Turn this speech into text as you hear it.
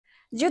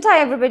Juta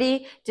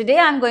everybody, today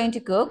I'm going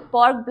to cook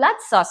pork blood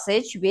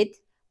sausage with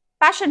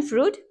passion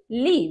fruit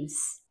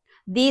leaves.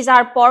 These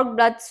are pork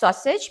blood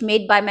sausage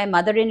made by my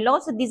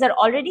mother-in-law. So these are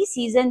already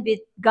seasoned with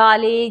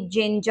garlic,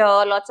 ginger,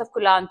 lots of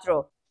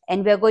cilantro.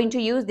 And we're going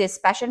to use this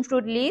passion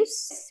fruit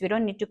leaves. We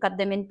don't need to cut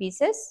them in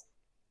pieces.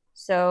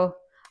 So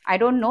I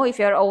don't know if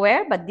you're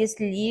aware, but these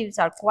leaves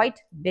are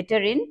quite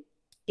bitter in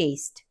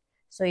taste.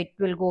 So it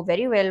will go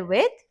very well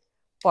with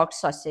pork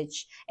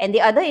sausage. And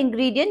the other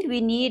ingredient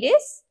we need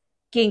is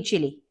king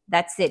chili.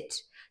 That's it.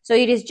 So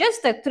it is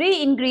just a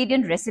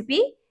 3-ingredient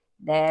recipe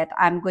that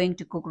I'm going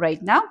to cook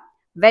right now.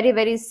 Very,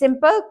 very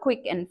simple,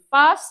 quick and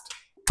fast.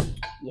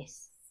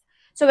 Yes.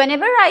 So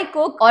whenever I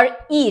cook or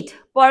eat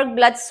pork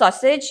blood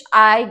sausage,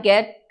 I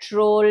get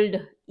trolled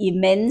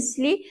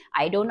immensely.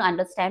 I don't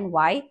understand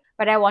why,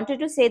 but I wanted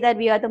to say that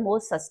we are the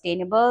most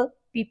sustainable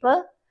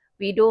people.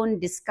 We don't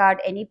discard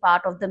any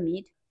part of the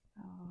meat.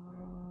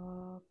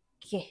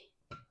 Okay.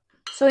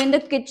 So in the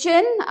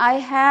kitchen, I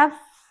have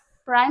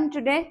Prime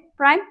today.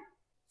 Prime.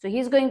 So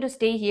he's going to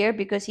stay here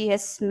because he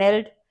has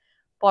smelled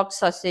pork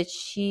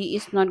sausage. He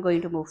is not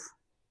going to move.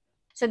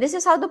 So this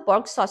is how the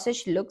pork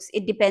sausage looks.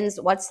 It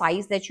depends what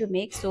size that you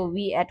make. So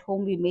we at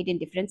home, we made in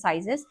different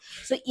sizes.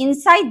 So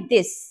inside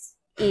this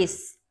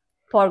is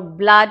pork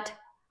blood,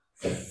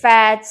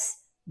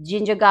 fats,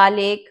 ginger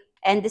garlic,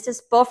 and this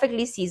is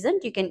perfectly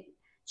seasoned. You can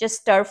just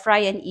stir fry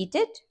and eat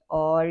it,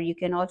 or you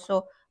can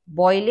also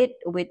boil it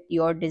with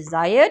your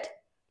desired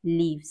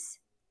leaves.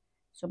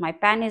 So my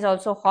pan is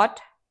also hot.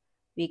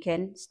 We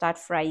can start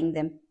frying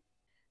them.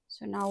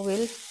 So now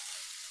we'll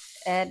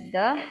add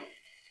the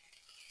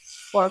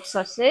pork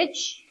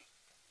sausage.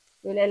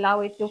 We'll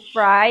allow it to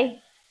fry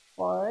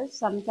for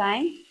some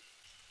time.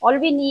 All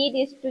we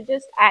need is to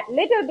just add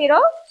little bit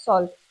of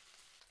salt.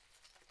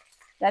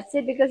 That's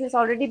it, because it's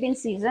already been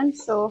seasoned,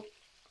 so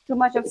too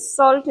much of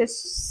salt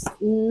is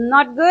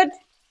not good.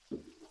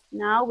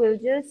 Now we'll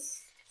just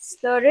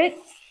stir it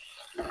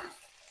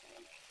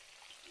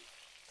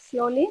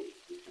slowly.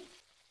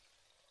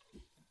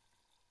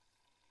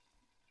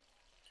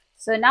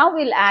 So now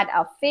we'll add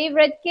our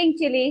favorite king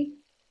chili.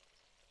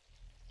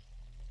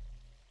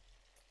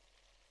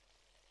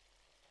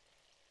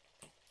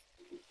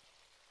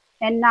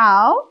 And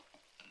now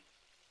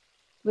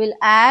we'll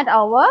add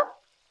our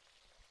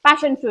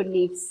passion fruit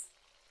leaves.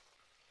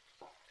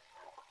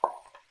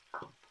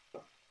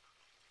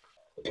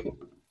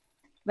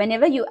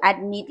 Whenever you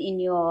add meat in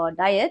your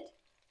diet,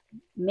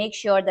 make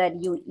sure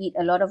that you eat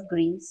a lot of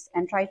greens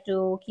and try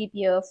to keep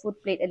your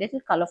food plate a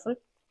little colorful.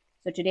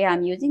 So today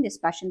I'm using this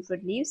passion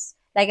fruit leaves.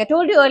 Like I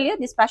told you earlier,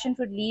 these passion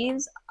fruit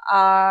leaves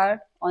are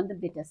on the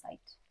bitter side,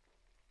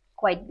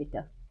 quite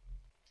bitter.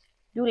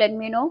 Do let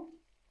me know,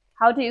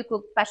 how do you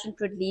cook passion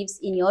fruit leaves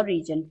in your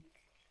region?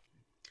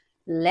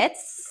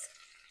 Let's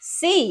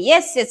see.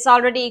 Yes, it's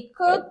already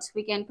cooked.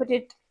 We can put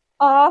it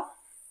off.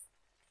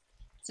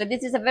 So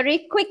this is a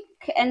very quick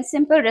and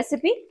simple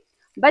recipe,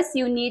 but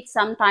you need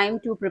some time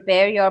to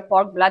prepare your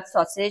pork blood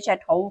sausage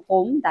at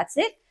home. That's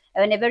it.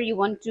 Whenever you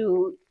want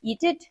to eat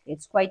it,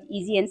 it's quite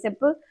easy and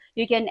simple.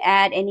 You can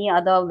add any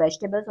other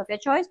vegetables of your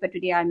choice, but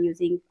today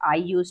I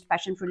used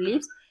passion fruit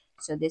leaves.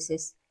 So this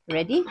is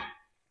ready.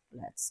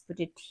 Let's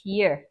put it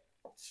here.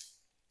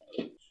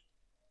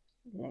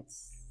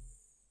 Let's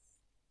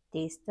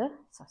taste the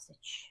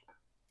sausage.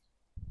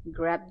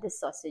 Grab the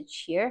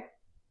sausage here.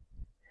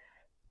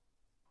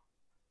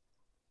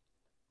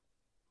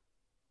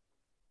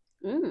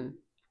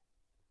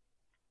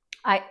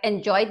 I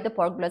enjoyed the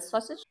pork blood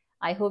sausage.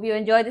 I hope you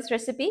enjoy this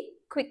recipe.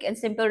 Quick and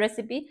simple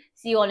recipe.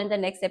 See you all in the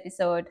next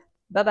episode.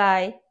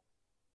 Bye-bye.